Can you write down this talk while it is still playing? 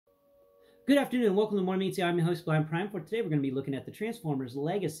Good afternoon, welcome to M.M.E. I'm your host, Blind Prime. For today, we're going to be looking at the Transformers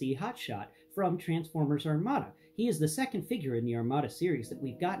Legacy Hotshot from Transformers Armada. He is the second figure in the Armada series that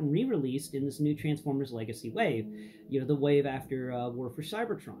we've gotten re-released in this new Transformers Legacy wave. You know, the wave after War for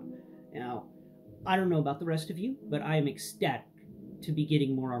Cybertron. Now, I don't know about the rest of you, but I am ecstatic to be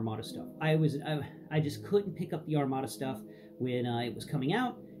getting more Armada stuff. I just couldn't pick up the Armada stuff when it was coming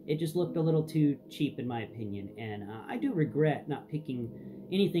out. It just looked a little too cheap in my opinion, and I do regret not picking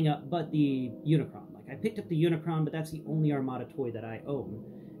anything up but the Unicron. Like, I picked up the Unicron, but that's the only Armada toy that I own,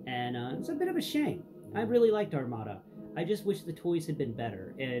 and it's a bit of a shame. I really liked Armada. I just wish the toys had been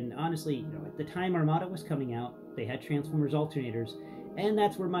better, and honestly, you know, at the time Armada was coming out, they had Transformers alternators, and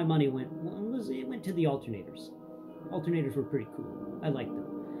that's where my money went. It went to the alternators. Alternators were pretty cool. I liked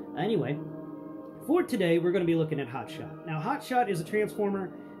them. Anyway, for today, we're going to be looking at Hotshot. Now, Hotshot is a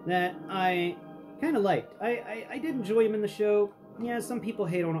Transformer that I kind of liked. I did enjoy him in the show. Yeah, some people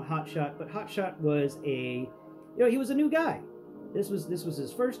hate on Hotshot, but Hotshot was he was a new guy. This was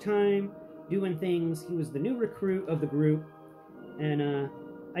his first time doing things. He was the new recruit of the group, and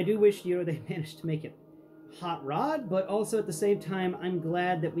I do wish, you know, they managed to make it Hotrod, but also at the same time, I'm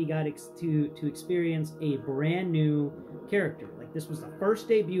glad that we got to experience a brand new character. Like, this was the first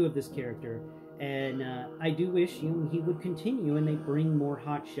debut of this character, and I do wish, you know, he would continue and they bring more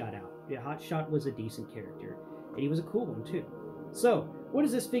Hotshot out. Yeah, Hotshot was a decent character, and he was a cool one too. So, what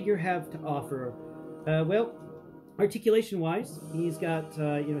does this figure have to offer? Well, articulation-wise, he's got,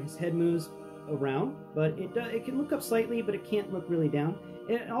 you know, his head moves around, but it can look up slightly, but it can't look really down.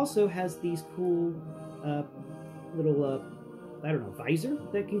 It also has these cool little, I don't know, visor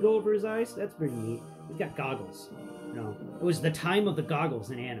that can go over his eyes. That's pretty neat. He's got goggles. You know, it was the time of the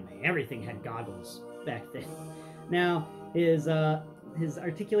goggles in anime. Everything had goggles back then. Now, his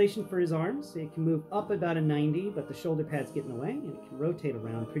articulation for his arms, it can move up about a 90, but the shoulder pads get in the way, and it can rotate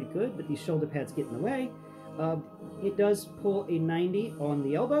around pretty good, but these shoulder pads get in the way. It does pull a 90 on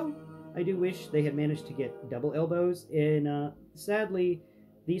the elbow. I do wish they had managed to get double elbows, and sadly,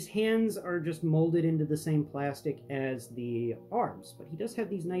 these hands are just molded into the same plastic as the arms, but he does have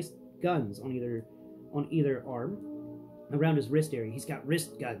these nice guns on either arm. Around his wrist area, he's got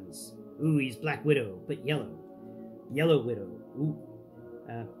wrist guns. Ooh, he's Black Widow, but yellow. Yellow Widow. Ooh.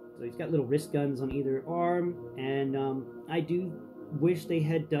 So he's got little wrist guns on either arm, and I do wish they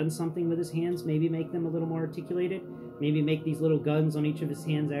had done something with his hands, maybe make them a little more articulated, maybe make these little guns on each of his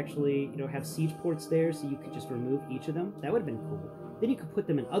hands actually, you know, have siege ports there so you could just remove each of them. That would have been cool. Then you could put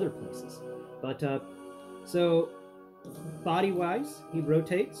them in other places. But, so, body-wise, he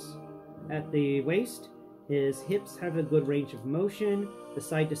rotates at the waist. His hips have a good range of motion. The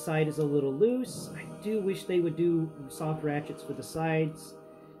side-to-side is a little loose. I do wish they would do soft ratchets for the sides.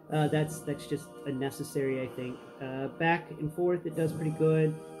 That's just unnecessary, I think. Back and forth, it does pretty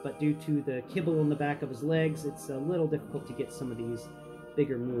good, but due to the kibble on the back of his legs, it's a little difficult to get some of these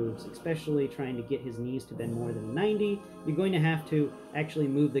bigger moves, especially trying to get his knees to bend more than 90. You're going to have to actually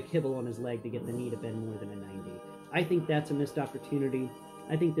move the kibble on his leg to get the knee to bend more than a 90. I think that's a missed opportunity.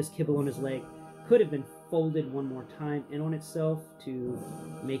 I think this kibble on his leg could have been folded one more time in on itself to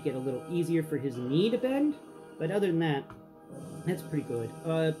make it a little easier for his knee to bend, but other than that, that's pretty good.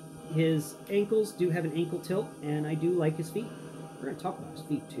 His ankles do have an ankle tilt, and I do like his feet. We're going to talk about his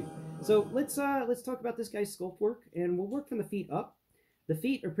feet too. So let's talk about this guy's sculpt work, and we'll work from the feet up. The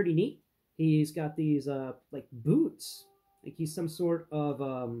feet are pretty neat. He's got these like boots, like he's some sort of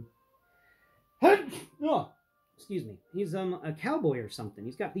oh, excuse me. He's a cowboy or something.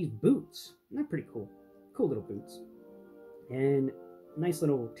 He's got these boots. They're pretty cool. Cool little boots, and nice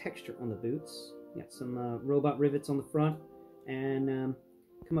little texture on the boots. Got some robot rivets on the front, and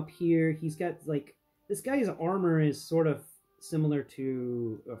come up here. He's got, like, this guy's armor is sort of similar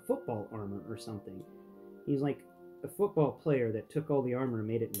to a football armor or something. He's like a football player that took all the armor and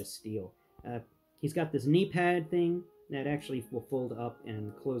made it into steel. He's got this knee pad thing that actually will fold up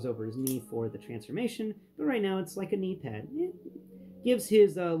and close over his knee for the transformation, but right now it's like a knee pad. It gives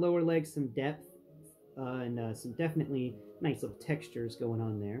his lower legs some depth and some definitely nice little textures going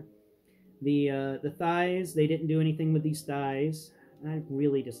on there. The thighs, they didn't do anything with these thighs. I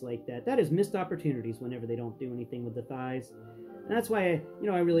really dislike that. That is missed opportunities whenever they don't do anything with the thighs. And that's why,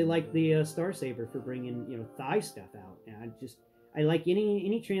 I really like the Star Saber for bringing, thigh stuff out. And I like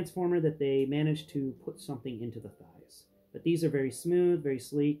any Transformer that they manage to put something into the thighs. But these are very smooth, very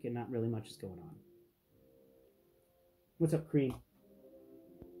sleek, and not really much is going on. What's up, Cream?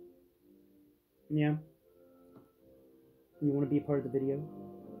 Yeah? You want to be a part of the video?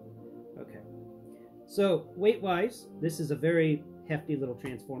 Okay. So, weight-wise, this is a very hefty little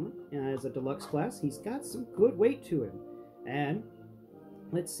Transformer. As a deluxe class, he's got some good weight to him. And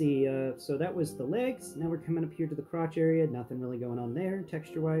let's see, so that was the legs. Now we're coming up here to the crotch area. Nothing really going on there,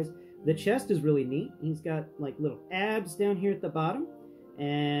 texture-wise. The chest is really neat. He's got, like, little abs down here at the bottom.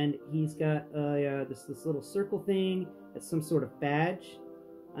 And he's got this little circle thing. That's some sort of badge.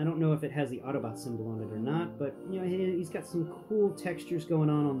 I don't know if it has the Autobot symbol on it or not, but, you know, he's got some cool textures going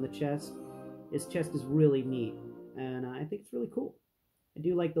on the chest. His chest is really neat, and I think it's really cool. I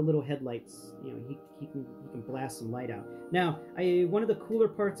do like the little headlights. You know, he can blast some light out. Now, one of the cooler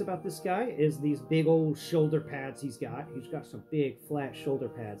parts about this guy is these big old shoulder pads he's got. He's got some big flat shoulder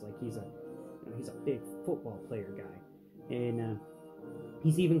pads, like he's a big football player guy, and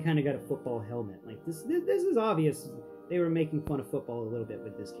he's even kind of got a football helmet. Like this is obvious. They were making fun of football a little bit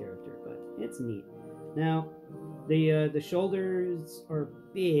with this character, but it's neat. Now, the shoulders are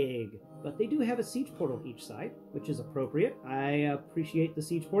big, but they do have a siege portal each side, which is appropriate. I appreciate the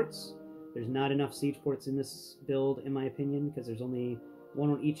siege ports. There's not enough siege ports in this build, in my opinion, because there's only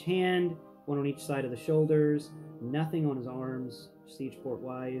one on each hand, one on each side of the shoulders, nothing on his arms, siege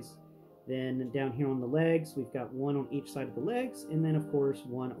port-wise. Then down here on the legs, we've got one on each side of the legs, and then, of course,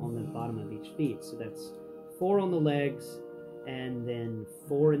 one on the bottom of each feet. So that's 4 on the legs, and then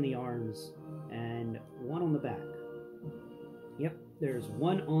 4 in the arms, and 1 on the back. Yep, there's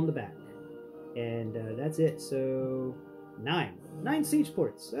 1 on the back. And that's it. So 9 siege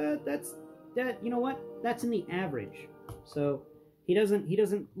ports. You know what? That's in the average. So he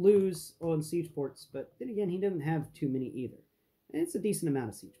doesn't lose on siege ports, but then again, he doesn't have too many either. And it's a decent amount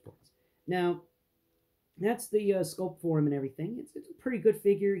of siege ports. Now, that's the sculpt for him and everything. It's a pretty good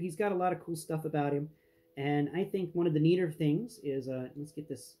figure. He's got a lot of cool stuff about him. And I think one of the neater things is, let's get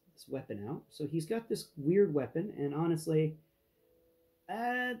this weapon out. So he's got this weird weapon, and honestly,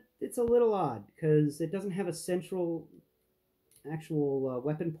 it's a little odd, because it doesn't have a central actual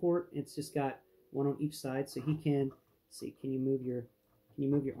weapon port. It's just got one on each side, so he can, see, can you move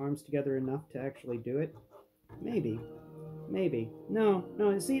your arms together enough to actually do it? Maybe. No,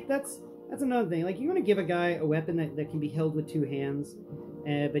 see, that's another thing. Like, you're going to give a guy a weapon that can be held with 2 hands,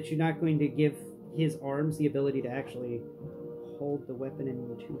 but you're not going to give his arms the ability to actually hold the weapon in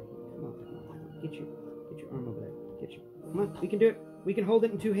 2 hands. Come on. Get your arm over there. Come on, we can do it. We can hold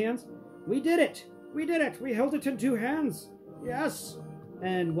it in 2 hands. We did it! We held it in 2 hands! Yes!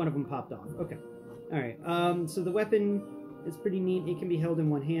 And one of them popped off. Okay. Alright, so the weapon is pretty neat. It can be held in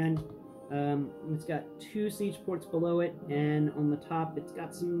 1 hand. It's got 2 siege ports below it, and on the top it's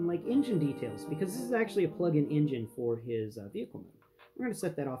got some, like, engine details, because this is actually a plug-in engine for his vehicle mode. We're going to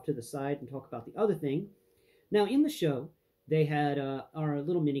set that off to the side and talk about the other thing. Now, in the show, they had our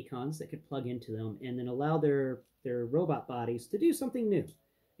little mini-cons that could plug into them and then allow their robot bodies to do something new.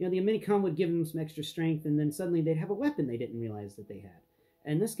 You know, the mini-con would give them some extra strength, and then suddenly they'd have a weapon they didn't realize that they had.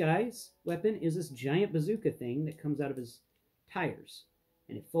 And this guy's weapon is this giant bazooka thing that comes out of his tires.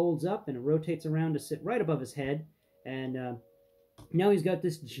 And it folds up and it rotates around to sit right above his head. And now he's got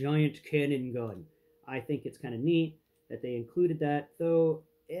this giant cannon gun. I think it's kind of neat that they included that, though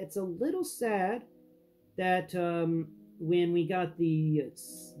it's a little sad that when we got the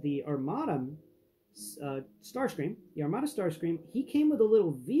Armada Starscream, he came with a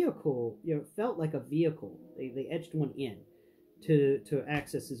little vehicle. You know, it felt like a vehicle. They etched one in to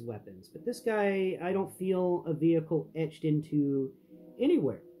access his weapons. But this guy, I don't feel a vehicle etched into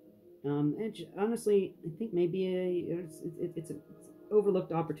anywhere. And honestly, I think maybe it's an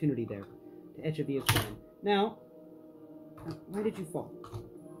overlooked opportunity there to etch a vehicle in. Now, why did you fall?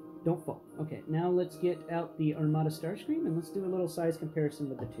 Don't fall. Okay, now let's get out the Armada Starscream and let's do a little size comparison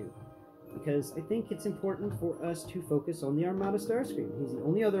with the 2. Because I think it's important for us to focus on the Armada Starscream. He's the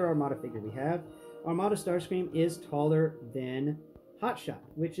only other Armada figure we have. Armada Starscream is taller than Hotshot,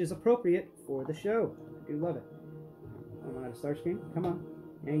 which is appropriate for the show. I do love it. Armada Starscream, come on.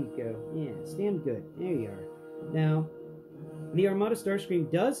 There you go. Yeah, stand good. There you are. Now, the Armada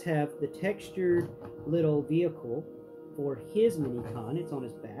Starscream does have the textured little vehicle for his mini-con. It's on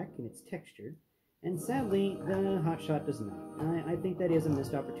his back, and it's textured. And sadly, the Hotshot does not. I think that is a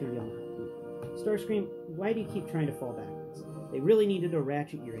missed opportunity on the Starscream, why do you keep trying to fall backwards? They really needed to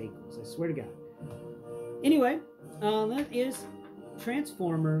ratchet your ankles, I swear to God. Anyway, that is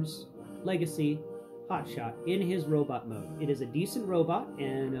Transformers Legacy Hotshot in his robot mode. It is a decent robot,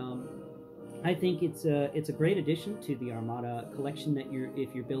 and I think it's a great addition to the Armada collection that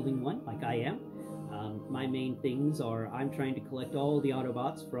if you're building one, like I am. My main things are I'm trying to collect all the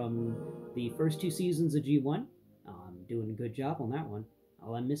Autobots from the first 2 seasons of G1. I'm doing a good job on that one.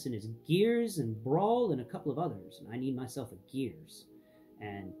 All I'm missing is Gears and Brawl and a couple of others, and I need myself a Gears.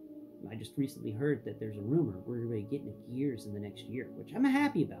 And I just recently heard that there's a rumor we're going to be getting a Gears in the next year, which I'm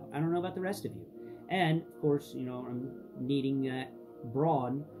happy about. I don't know about the rest of you. And, of course, you know, I'm needing that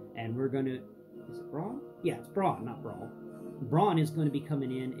Brawn, and we're going to... Is it Brawn? Yeah, it's Brawn, not Brawl. Brawn is going to be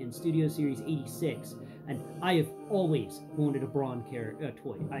coming in Studio Series 86, and I have always wanted a Brawn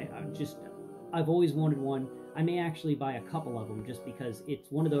toy. I've always wanted one. I may actually buy a couple of them just because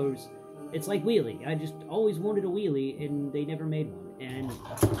it's one of those... It's like Wheelie. I just always wanted a Wheelie, and they never made one. And,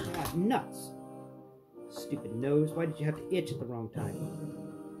 God, nuts. Stupid nose. Why did you have to itch at the wrong time?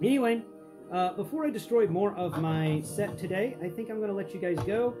 Anyway, before I destroy more of my set today, I think I'm going to let you guys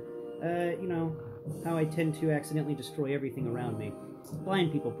go. You know, how I tend to accidentally destroy everything around me.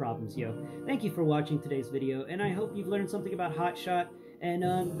 Blind people problems, yo. Thank you for watching today's video, and I hope you've learned something about Hotshot. And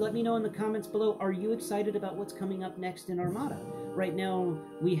let me know in the comments below, are you excited about what's coming up next in Armada? Right now,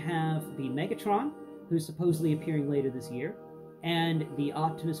 we have the Megatron, who's supposedly appearing later this year, and the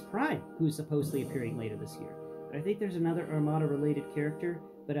Optimus Prime, who's supposedly appearing later this year. But I think there's another Armada-related character,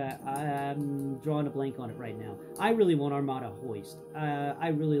 but I'm drawing a blank on it right now. I really want Armada Hoist. I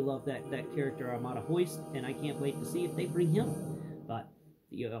really love that character, Armada Hoist, and I can't wait to see if they bring him. But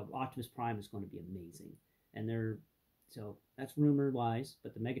the Optimus Prime is going to be amazing. And so that's rumor-wise,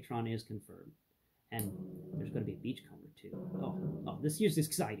 but the Megatron is confirmed. And there's going to be a Beachcomber, too. Oh, this year's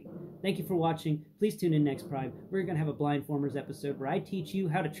exciting. Thank you for watching. Please tune in next Prime. We're going to have a Blindformers episode where I teach you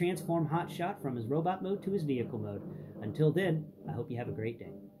how to transform Hotshot from his robot mode to his vehicle mode. Until then, I hope you have a great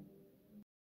day.